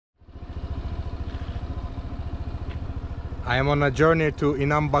I am on a journey to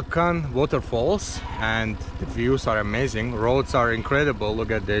Inambakan waterfalls and the views are amazing. Roads are incredible.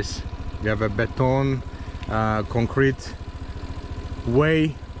 Look at this. We have a beton concrete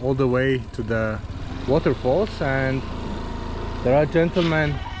way all the way to the waterfalls, and there are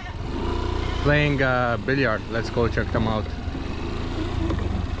gentlemen playing billiard. Let's go check them out.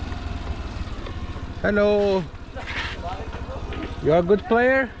 Hello. You are a good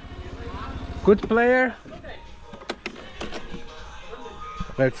player? Good player?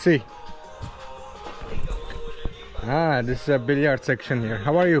 Let's see. Ah, this is a billiard section here.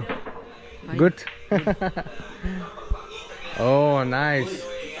 How are you? Hi. Good? Oh, nice.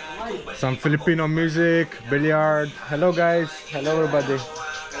 Some Filipino music, billiard. Hello guys. Hello everybody.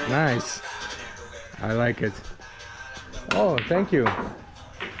 Nice. I like it. Oh, thank you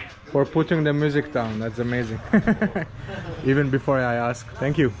for putting the music down. That's amazing. Even before I ask.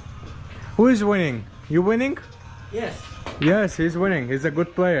 Thank you. Who is winning? You winning? Yes. Yes, he's winning. He's a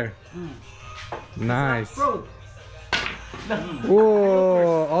good player. Nice.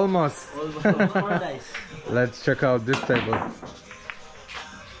 Oh, almost. Let's check out this table.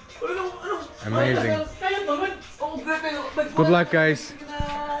 Amazing. Good luck, guys.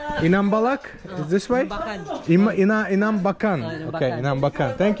 Inambalak? Is this way? Inambakan. Okay,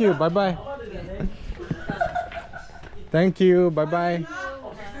 Inambakan. Thank you. Bye bye. Thank you. Bye bye.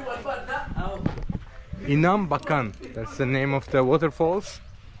 Inambakan. That's the name of the waterfalls.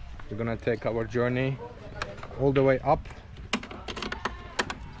 We're gonna take our journey all the way up.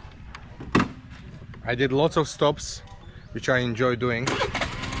 I did lots of stops, which I enjoy doing.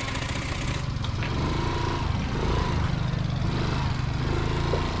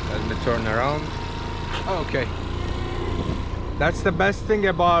 Let me turn around. Okay. That's the best thing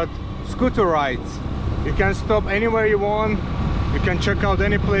about scooter rides. You can stop anywhere you want. You can check out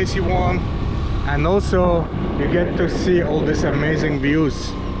any place you want. And also, you get to see all these amazing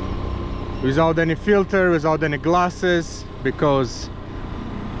views. Without any filter, without any glasses. Because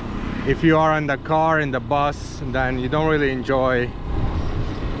if you are in the car, in the bus, then you don't really enjoy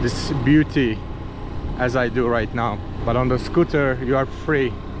this beauty as I do right now. But on the scooter, you are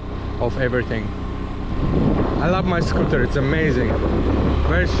free of everything. I love my scooter. It's amazing.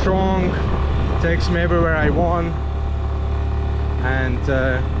 Very strong. Takes me everywhere I want. And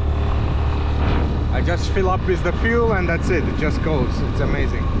I just fill up with the fuel and that's it. It just goes. It's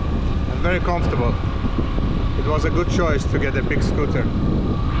amazing. And very comfortable. It was a good choice to get a big scooter.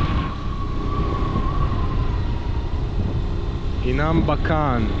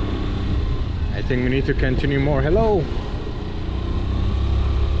 Inambakan. I think we need to continue more. Hello.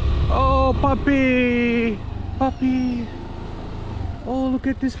 Oh, puppy. Puppy. Oh, look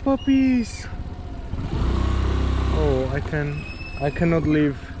at these puppies. Oh, I cannot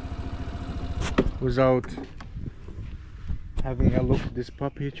leave without having a look at this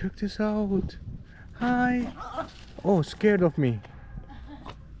puppy. Check this out. Hi. Oh, scared of me.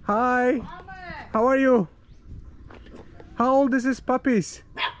 Hi. How are you? How old is this puppies?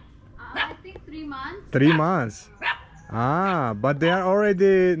 I think 3 months. 3 months. Ah, but they are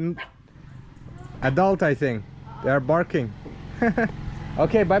already adult, I think. They are barking.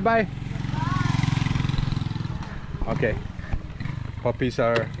 Okay, bye-bye. Okay. Puppies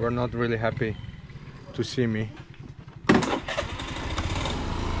were not really happy to see me.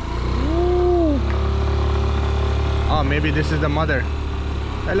 Ooh. Oh, maybe this is the mother.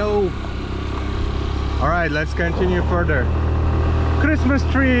 Hello. All right, let's continue further. Christmas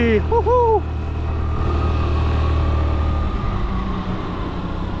tree. Woohoo!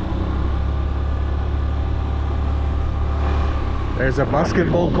 There's a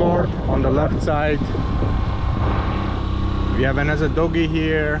basketball court on the left side. We have another doggy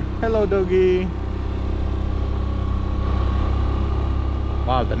here. Hello, doggy.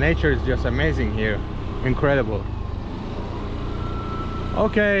 Wow, the nature is just amazing here. Incredible.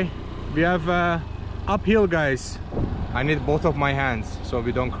 Okay, we have uphill, guys. I need both of my hands so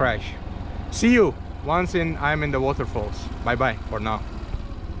we don't crash. See you once I'm in the waterfalls. Bye bye for now.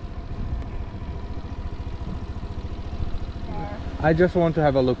 I just want to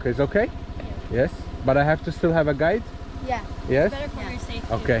have a look. Is okay? Yes, but I have to still have a guide. Yeah. Yes. Better for your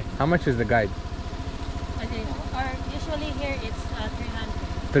safety. Okay. How much is the guide? Okay. Or usually here it's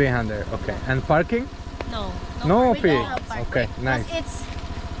 300. 300. Okay. And parking? No. No we fee. don't have parking. Okay. Nice. It's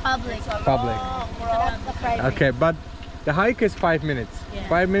public. Public. It's the private. Okay, but the hike is 5 minutes. Yeah.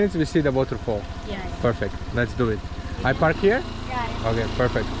 5 minutes we see the waterfall. Yeah. Perfect. Let's do it. I park here? Yeah. Okay,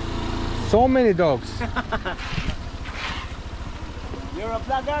 perfect. So many dogs. You're a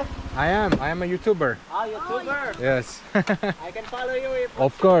vlogger? I am a YouTuber. Ah, YouTuber? Yes. I can follow you if...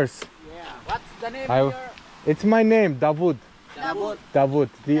 Of course. Yeah. What's the name I- of your... It's my name, Davud. Davut. Davud,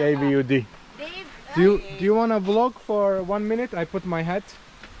 D-A-V-U-D. Dave, Do you want to vlog for 1 minute? I put my hat.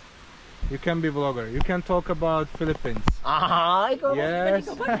 You can be vlogger. You can talk about Philippines. Ikaw. Yes.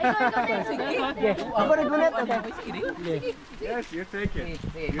 Ako nagulat. Okay. Yes, you take it.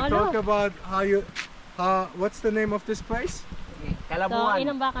 You Oh, talk no. about what's the name of this place? the Kalabuan.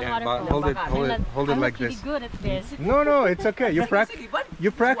 Inambakan Yeah, but waterfall. hold it I'm like not really this. good at this. No, it's okay. You practice.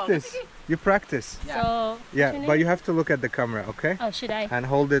 You practice. So, Yeah, should but I- you have to look at the camera, okay? Oh, should I? And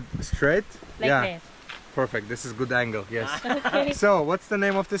hold it straight. Like yeah, this. perfect. This is good angle. Yes. Okay. So, what's the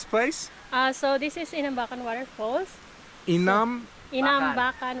name of this place? So this is Inambakan Waterfalls. Inambakan.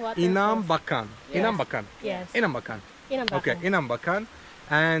 Inambakan Waterfalls. Inambakan. Yes. Inambakan. Inambakan. Okay, Inambakan.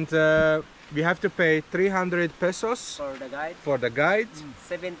 And we have to pay 300 pesos For the guide. for the guide,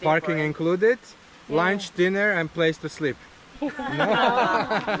 70 parking for included, Yeah. lunch, dinner, and place to sleep.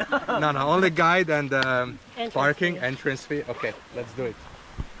 No, only guide and Entrance parking, fee. entrance fee. Okay, let's do it.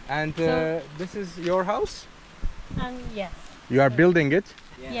 And So- this is your house? Yes. You are building it?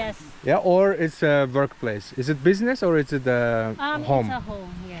 Yes. Yeah, or it's a workplace? Is it business or is it a home? It's a home.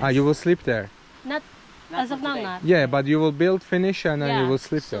 Yes. Ah, you will sleep there? Not Not as of for now, today. not. Yeah, but you will build, finish, and then you Yeah, will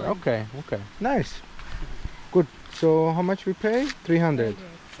sleep there. soon. Okay, nice. Good. So how much we pay? 300.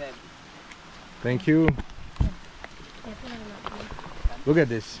 Thank you. Look at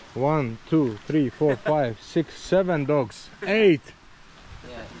this. 1, 2, 3, 4, 5, 6, 7 dogs. 8.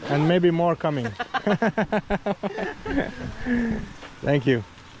 And maybe more coming. Thank you.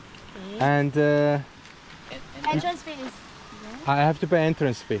 And Entrance fee is I have to pay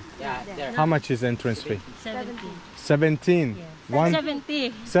entrance fee. Yeah, there. How much is entrance fee? 70. 17. Yes. 1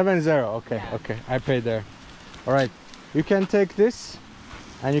 70. 70. Okay, okay. I pay there. All right. You can take this,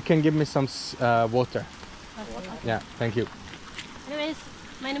 and you can give me some water. Okay. Yeah. Thank you. Anyways,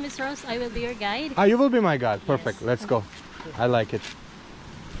 my name is Rose. I will be your guide. Ah, you will be my guide. Perfect. Let's go. I like it.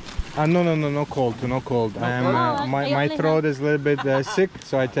 No cold. No cold. I am cold. my I my only throat is a little bit sick,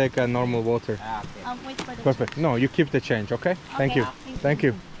 so I take normal water. Okay. Wait for the Perfect. No, you keep the change, okay? Thank you. Okay. Thank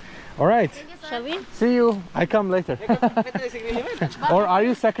you. All right. Shall we? See you. I come later. Or are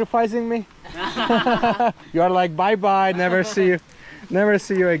you sacrificing me? You are like bye bye. Never see you. Never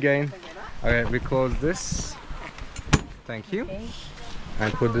see you again. All right. We close this. Thank you. Okay. I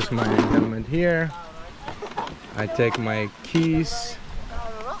put this my helmet here. I take my keys.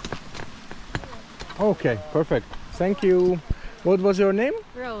 Okay, perfect. Thank you. What was your name?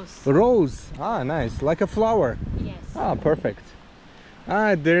 Rose. Rose. Ah, nice. Like a flower. Yes. Ah, perfect.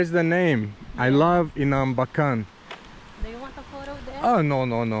 Ah, there's the name. I love Inambakan. Do you want a photo there? Oh,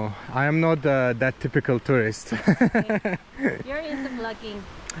 no. I am not that typical tourist. You're into vlogging.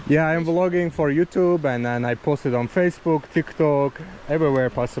 Yeah, I'm vlogging for YouTube and then I post it on Facebook, TikTok,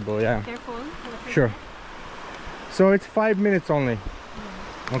 everywhere possible, yeah. Careful. Sure. So it's 5 minutes only.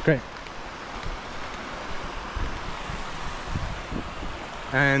 Okay.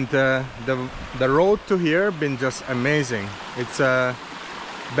 And the road to here been just amazing. It's a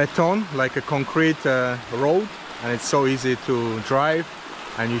beton, like a concrete road, and it's so easy to drive.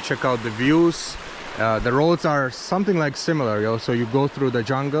 And you check out the views. The roads are something like similar. So you go through the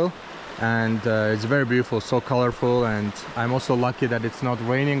jungle, and it's very beautiful, so colorful. And I'm also lucky that it's not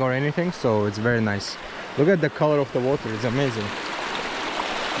raining or anything, so it's very nice. Look at the color of the water; it's amazing.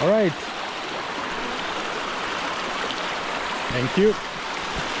 All right. Thank you.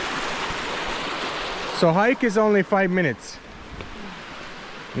 So hike is only 5 minutes.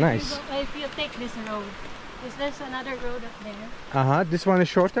 Nice. If you take this road, is there's another road up there? Uh-huh. This one is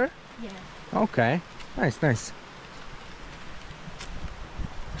shorter? Yes. Okay. Nice.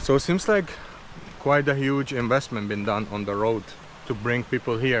 So it seems like quite a huge investment been done on the road to bring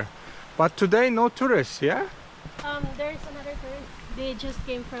people here. But today no tourists, yeah? There's another tourist. They just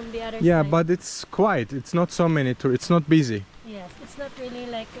came from the other Yeah, side. but it's quiet. It's not so many tourists. It's not busy. Yes, it's not really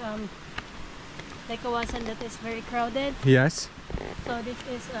like Kawasan that is very crowded. Yes. So this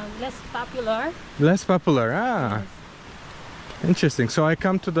is less popular. Less popular. Ah. Yes. Interesting. So I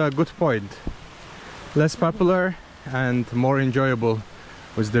come to the good point. Less popular and more enjoyable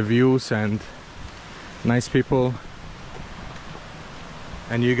with the views and nice people.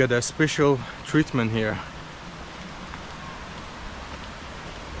 And you get a special treatment here.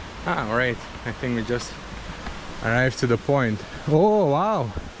 Ah, all right. I think we just arrived to the point. Oh, wow.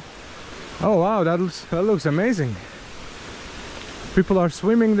 Oh, wow. That looks amazing. People are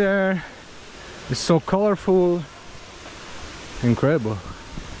swimming there. It's so colorful. Incredible.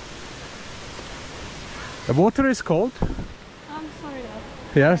 The water is cold. Sort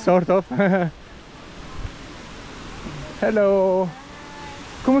of. Yeah, sort of. Hello.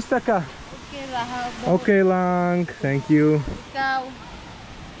 Kumusta ka? Okay lah, how about Okay lang. Thank you. ikaw?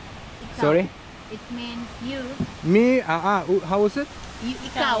 Sorry? It means you. Me? How was it?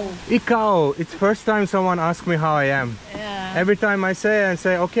 Ikaw. Ikaw. It's first time someone asked me how I am. Yeah. Every time I say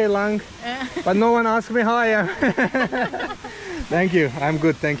okay lang, but no one asks me how I am. Thank you. I'm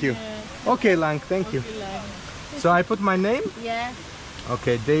good. Thank you. Okay lang. Thank you. So I put my name. Yeah.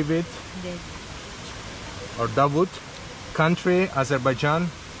 Okay, David or Davut. Country Azerbaijan.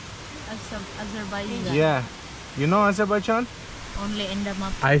 Azerbaijan. Yeah. You know Azerbaijan? Only in the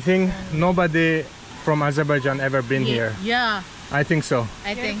map. I think nobody from Azerbaijan ever been here. Yeah. I think so.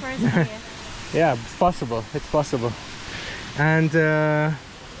 I think. Yeah, it's possible. It's possible. And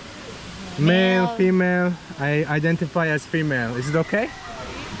male, female. I identify as female. Is it okay?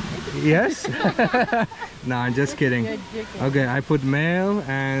 Yes? No, I'm just kidding. Okay, I put male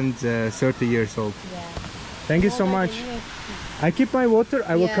and 30 years old. Yeah. Thank you so much. I keep my water.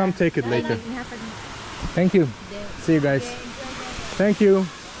 I will come take it later. Thank you. See you guys. Thank you.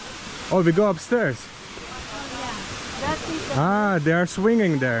 Oh, we go upstairs. Ah, they are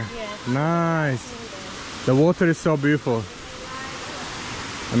swinging there. Nice. The water is so beautiful.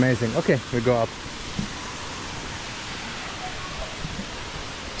 Amazing. Okay, we go up.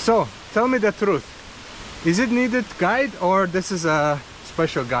 So, tell me the truth. Is it needed guide or this is a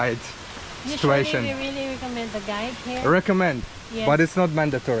special guide situation? Usually we really recommend the guide here. Recommend, Yes. but it's not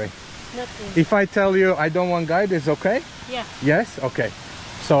mandatory. Not really. If I tell you I don't want guide, it's okay? Yeah. Yes? Okay.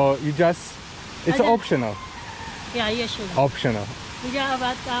 So you just, it's I just- optional. Yeah, usually. Optional. Yeah,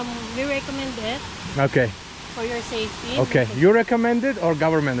 but we recommend it Okay. for your safety. Okay. You recommend it or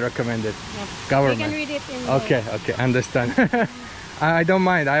government recommend it? Yeah. Government. You can read it in Okay, okay, understand. I don't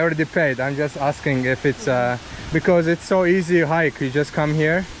mind, I already paid. I'm just asking if it's because it's so easy hike. You just come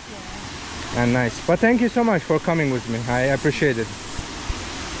here and nice. But thank you so much for coming with me. I appreciate it.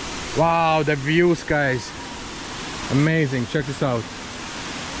 Wow, the views, guys. Amazing. Check this out.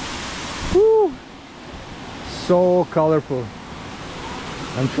 Woo! So colorful.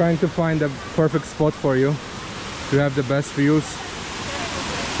 I'm trying to find the perfect spot for you to have the best views.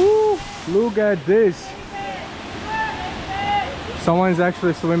 Woo! Look at this. Someone's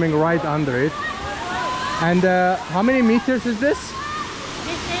actually swimming right under it. And how many meters is this?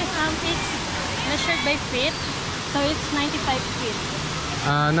 This is it's measured by feet, so it's 95 feet.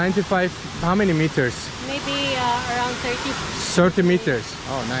 95, how many meters? Maybe around 30. 30 meters.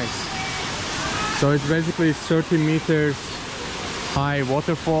 Oh, nice. So it's basically 30 meters high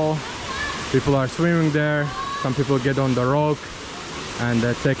waterfall. People are swimming there. Some people get on the rock and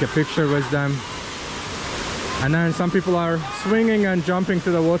take a picture with them. And then some people are swinging and jumping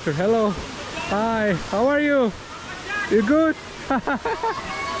to the water. Hello. Hi. How are you? You good?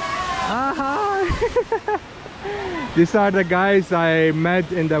 Hi. These are the guys I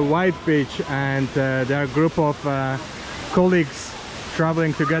met in the White Beach, and they're a group of colleagues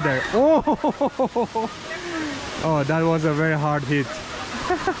traveling together. Oh, oh, that was a very hard hit.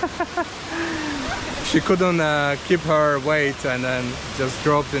 She couldn't keep her weight and then just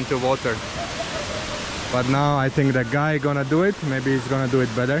dropped into water. But now I think the guy gonna do it. Maybe he's gonna do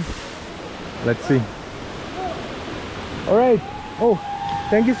it better. Let's see. All right. Oh,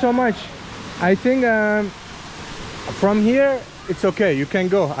 thank you so much. I think from here it's okay. You can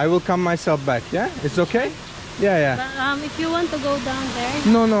go. I will come myself back. Yeah, it's okay. Yeah, yeah. But if you want to go down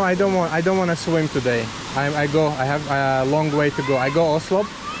there, No, I don't want. I don't want to swim today. I go. I have a long way to go. I go Oslo.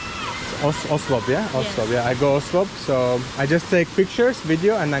 Oslo, yeah, Oslo. Yeah, I go Oslo. So I just take pictures,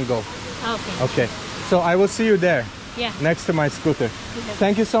 video, and then go. okay. Okay. So I will see you there. Yeah. Next to my scooter. Okay.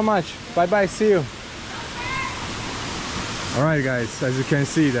 Thank you so much. Bye bye. See you. All right, guys. As you can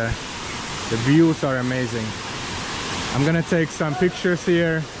see, the views are amazing. I'm gonna take some pictures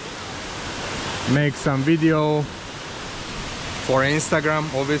here, make some video for Instagram,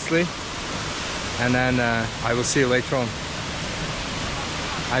 obviously, and then I will see you later on.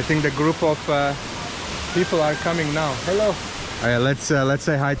 I think the group of people are coming now. Hello. All right, let's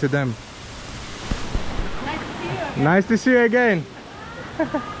say hi to them. Nice to see you again.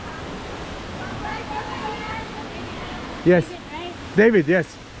 Yes, David. Yes.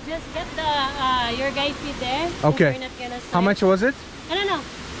 Just get the your guide fee there. Okay. You're not gonna swim. How much was it? No.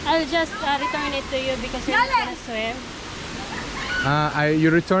 I'll just return it to you because you're not gonna swim. You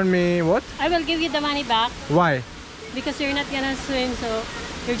return me what? I will give you the money back Why? because you're not gonna swim, so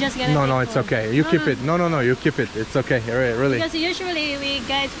you're just gonna. No, take no, it's home. okay. You keep it. No, you keep it. It's okay. Really. Because usually we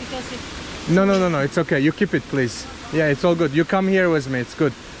guides because No, it's okay. You keep it, please. Yeah, it's all good. You come here with me. It's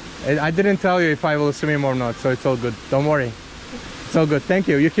good. I didn't tell you if I will swim or not, so it's all good. Don't worry. It's all good. Thank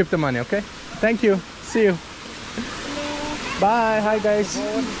you. You keep the money, okay? Thank you. See you. Bye. Hi, guys.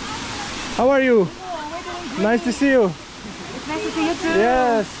 How are you? Nice to see you. Nice to see you too.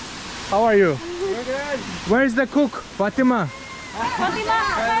 Yes. How are you? We're good. Where is the cook? Fatima.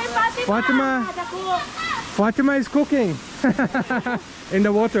 Fatima. Fatima is cooking in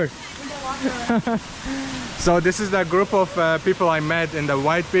the water. So this is the group of people I met in the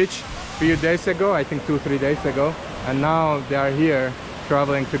White Beach a few days ago, I think 2-3 days ago, and now they are here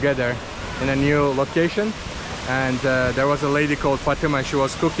traveling together in a new location. And there was a lady called Fatima. She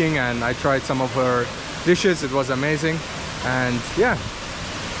was cooking and I tried some of her dishes. It was amazing, and yeah,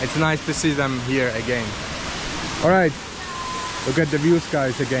 it's nice to see them here again. All right, look at the views,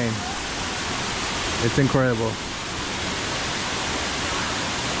 guys, again. It's incredible.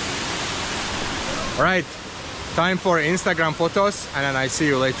 All right, time for Instagram photos, and then I see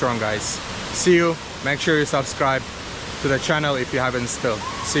you later on, guys. See you. Make sure you subscribe to the channel if you haven't still.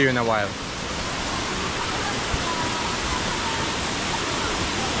 See you in a while.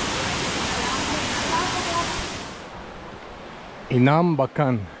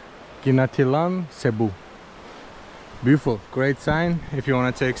 Inambakan, Kinatilan, Cebu. Beautiful, great sign if you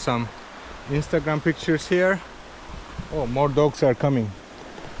want to take some Instagram pictures here. Oh, more dogs are coming.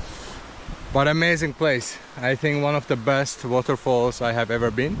 But amazing place. I think one of the best waterfalls I have ever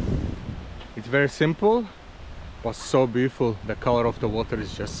been. It's very simple, but so beautiful. The color of the water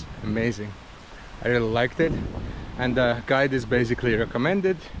is just amazing. I really liked it. And the guide is basically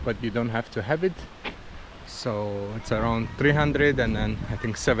recommended, but you don't have to have it. So it's around 300 and then I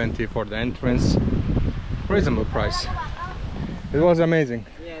think 70 for the entrance. Reasonable price. It was amazing.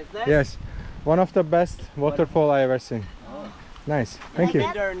 Yes, one of the best waterfall I ever seen. Oh. Nice, thank you.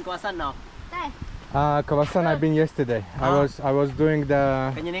 Kawasan, I've been yesterday. I was doing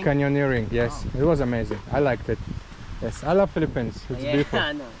the canyoneering. Yes, it was amazing. I liked it. Yes, I love Philippines. It's beautiful.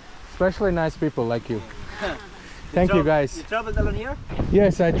 Especially nice people like you. Thank you, guys. You traveled alone here?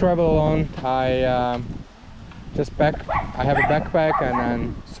 Yes, I travel alone. I just pack. I have a backpack and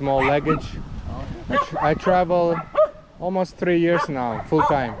then small luggage. I travel almost 3 years now, full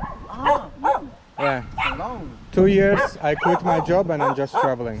time. Yeah. 2 years I quit my job and I'm just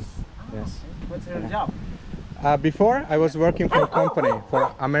traveling. Yes. What's your job? Before I was working for a company,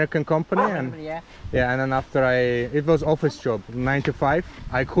 for American company, and yeah, and then after it was office job, 9 to 5.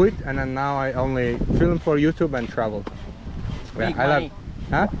 I quit, and then now I only film for YouTube and travel. Yeah, Big money.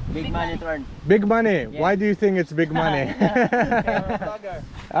 Huh? Big money to earn. Big money. Yeah. Why do you think it's big money?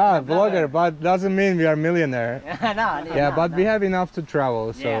 Vlogger, but doesn't mean we are millionaire. Yeah, but we have enough to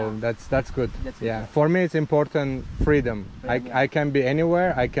travel, so that's good. Yeah, for me it's important freedom. I can be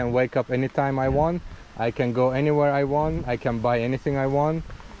anywhere. I can wake up anytime I want. I can go anywhere I want. I can buy anything I want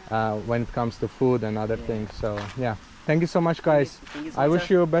when it comes to food and other things. So yeah, thank you so much, guys. I wish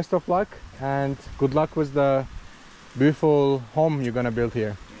you best of luck and good luck with the beautiful home you're gonna build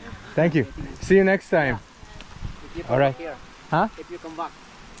here. Thank you. See you next time. All right. Huh? If you come back.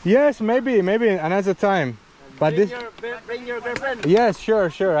 Yes, maybe another time. But Bring your girlfriend. Yes,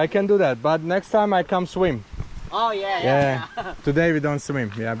 sure, I can do that. But next time I come swim. Oh yeah. Today we don't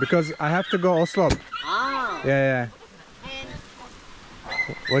swim. Yeah, because I have to go Oslo. Ah. Yeah.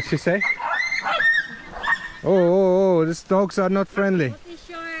 What'd she say? Oh, these dogs are not friendly. What is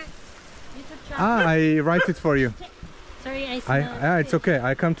your YouTube channel? I write it for you. Sorry, I smell Yeah, it's okay.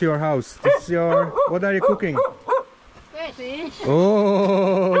 I come to your house. This is your. What are you cooking? fish.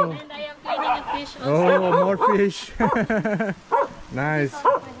 Oh. And I am cleaning a fish also. Oh, more fish. Nice.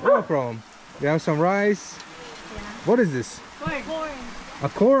 No problem. We have some rice. What is this? Corn. A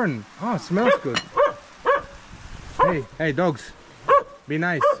corn. Oh, smells good. Hey, dogs. Be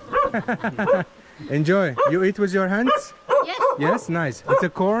nice. Enjoy. You eat with your hands? Yes. Yes, nice. It's a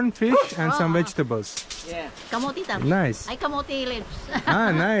corn, fish, and some vegetables. Yeah. Kamote tam. Nice. Ay, kamote lips.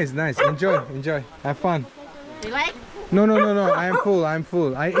 Nice. Enjoy. Have fun. You like? No. I am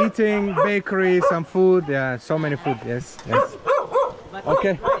full. I eating bakery, some food. Yeah, so many food. Yes.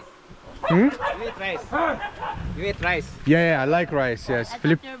 Okay. You eat rice. You eat rice. Yeah, I like rice. Yes. I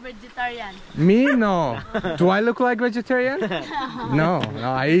thought you're vegetarian. Me? No. Do I look like vegetarian? No,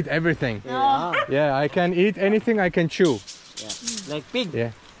 I eat everything. No. Yeah, I can eat anything I can chew. Yeah. Like pig.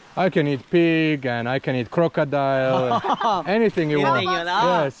 Yeah. I can eat pig and I can eat crocodile. Anything you want.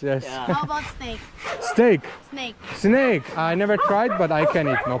 Yes. How about Steak. snake? I never tried, but I can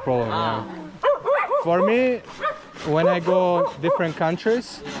eat, no problem. Yeah. For me, when I go different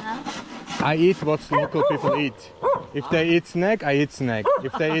countries, I eat what local people eat. If they eat snake, I eat snake.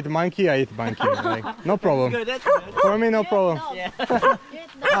 If they eat monkey, I eat monkey. Like, no problem. For me, no problem.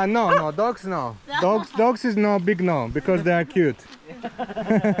 No, dogs no. Dogs is no big no because they are cute.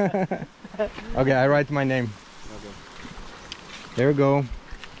 Okay, I write my name. There we go.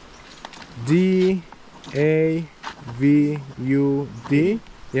 D-A-V-U-D.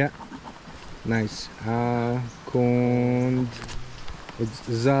 Yeah, nice. Kund. It's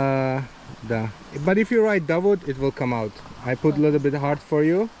Zada. But if you write Davud, it will come out. I put a little bit hard for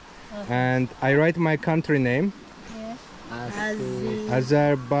you. And I write my country name. Yes.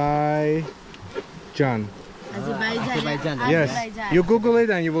 Azerbaijan. Azerbaijan. Yes. You Google it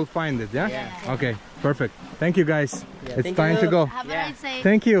and you will find it, yeah? Okay, perfect. Thank you guys. It's time to go. Have a nice day.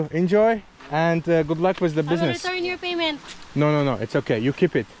 Thank you. Enjoy and good luck with the business. I will return your payment. No, it's okay. You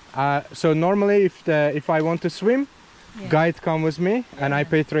keep it. So normally if I want to swim, guide come with me and I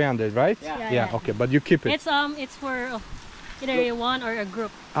pay 300, right? Yeah. Okay, but you keep it. It's for either one or a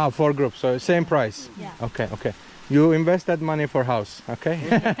group. For group, so same price. Yeah. Okay. You invest that money for house, okay?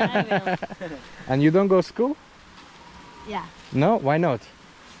 I will. And you don't go school? Yeah. No, why not?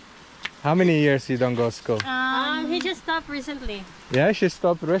 How many years you don't go school? He just stopped recently. Yeah, she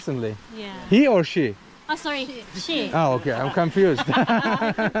stopped recently. Yeah. He or she? Oh, sorry, she. Oh, okay, I'm confused.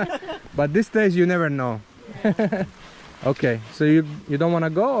 But these days you never know. Okay, so you don't want to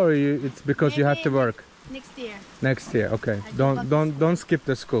go, or it's because you have to work? Next year. Next year, okay. Don't skip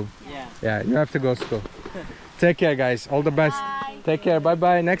the school. Yeah, you have to go to school. Take care, guys. All the best. Bye. Take care.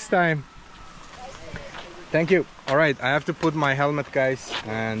 Bye-bye. Next time. Thank you. All right, I have to put my helmet, guys,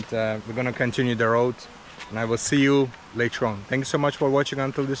 and we're gonna continue the road, and I will see you later on. Thank you so much for watching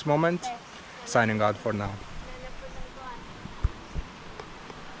until this moment. Signing out for now.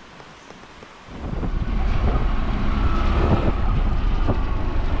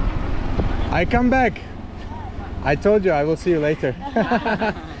 I come back. I told you I will see you later.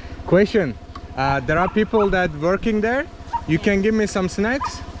 Question. There are people that working there. You can give me some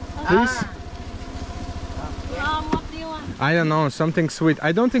snacks, please? What do you want? I don't know, something sweet.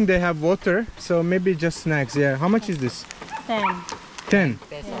 I don't think they have water, so maybe just snacks. Yeah. How much is this? 10. 10.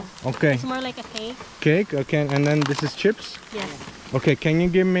 Yeah. Okay. It's more like a cake. Cake. Okay. And then this is chips. Yes. Okay. Can you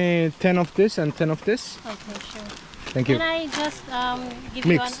give me 10 of this and 10 of this? Okay, sure. Thank you. Can I just give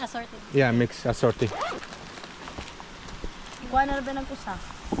Mix. you an assorted? Yeah, mix assorti.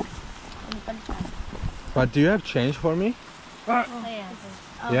 But do you have change for me? Oh,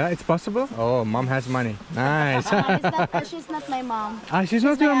 yeah. Yeah, it's possible. Oh, mom has money. Nice. She's not my mom. She's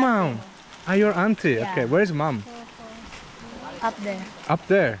not your mom. Your auntie. Yeah. Okay, where's mom? Up there. Up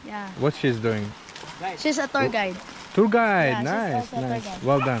there. Yeah. What she's doing? She's a tour guide. Tour guide. Yeah, she's Nice, also a tour nice. guide.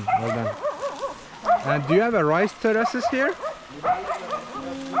 Well done, well done. Do you have a rice terraces here?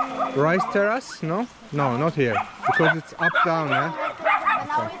 Rice terrace? No? No, not here. Because it's up down, eh?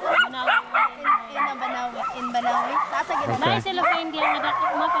 In Banawi. Nasa gitna. Okay. Nice sila kayo hindi ang nadako.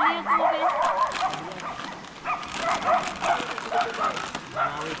 Mapaliyot mo ba?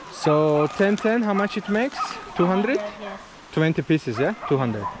 So 10, how much it makes? 200? Yes. 20 pieces, yeah?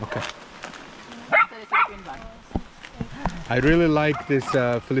 200, okay. I really like this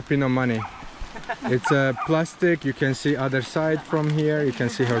Filipino money. It's plastic, you can see other side from here, you can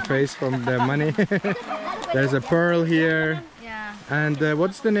see her face from the money. There's a pearl here. Yeah. And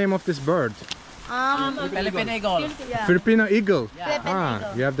what's the name of this bird? Filipino eagle. Yeah. Filipino eagle. Filipino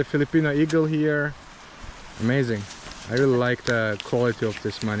eagle. You have the Filipino eagle here. Amazing. I really like the quality of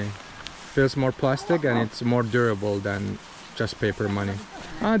this money. Feels more plastic and it's more durable than just paper money.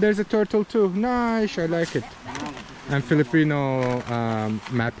 There's a turtle too. Nice, I like it. And Filipino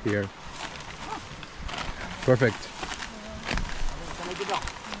map here. Perfect.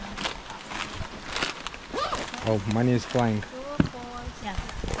 Oh, money is flying. Yeah.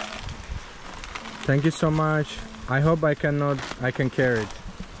 Thank you so much. I hope I can carry it.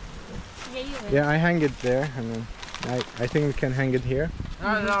 Yeah, you will. Yeah, I hang it there, and then I think we can hang it here.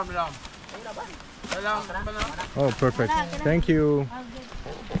 Oh, perfect. Thank you.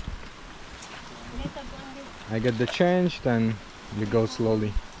 I get the change, then you go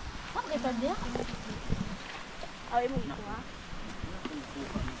slowly.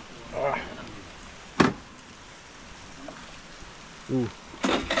 Ooh.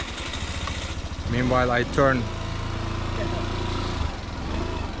 Meanwhile, I turn.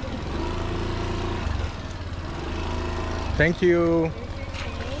 Thank you.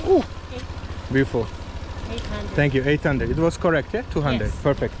 Ooh. Beautiful. 800. Thank you. 800. It was correct, yeah? 200. Yes.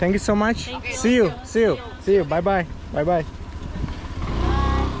 Perfect. Thank you so much. Thank you. See you. See you. See you. Bye bye. Bye bye.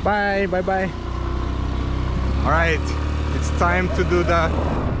 Bye. Bye bye. All right. It's time to do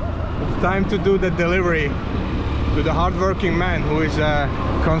the delivery to the hardworking man who is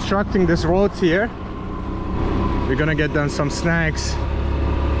constructing this roads here. We're gonna get them some snacks.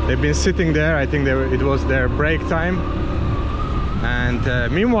 They've been sitting there. I think it was their break time. And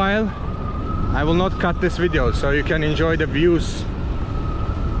meanwhile, I will not cut this video so you can enjoy the views.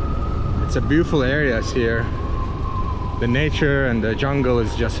 It's a beautiful areas here. The nature and the jungle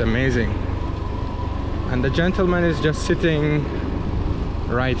is just amazing. And the gentleman is just sitting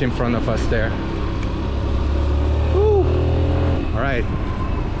right in front of us there. Woo. All right.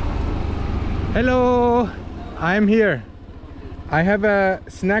 Hello, I'm here. I have a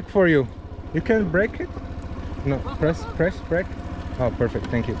snack for you. You can break it? No, press, break. Oh, perfect,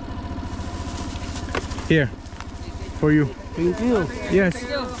 thank you. Here, for you. Thank you. Yes,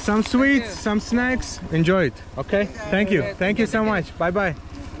 some sweets, some snacks. Enjoy it, okay? Thank you so much. Bye-bye.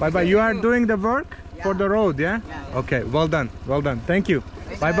 Bye-bye. You are doing the work for the road, yeah? Okay, well done, thank you.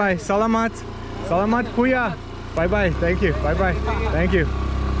 Bye-bye, salamat. Salamat, kuya. Bye-bye, thank you, bye-bye. Thank you.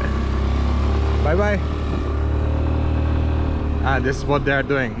 Bye-bye. Ah, this is what they're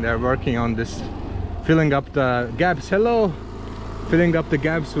doing. They're working on this, filling up the gaps. Hello. Filling up the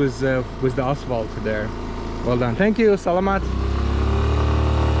gaps with the asphalt there. Well done. Thank you. Salamat.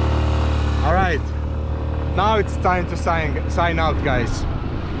 All right. Now it's time to sign out, guys.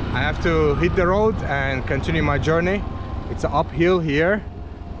 I have to hit the road and continue my journey. It's an uphill here.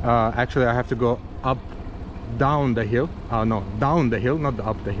 Actually, I have to go down the hill. No, down the hill, not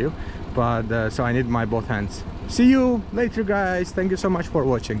up the hill. But so I need my both hands. See you later, guys. Thank you so much for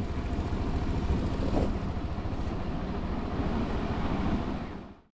watching.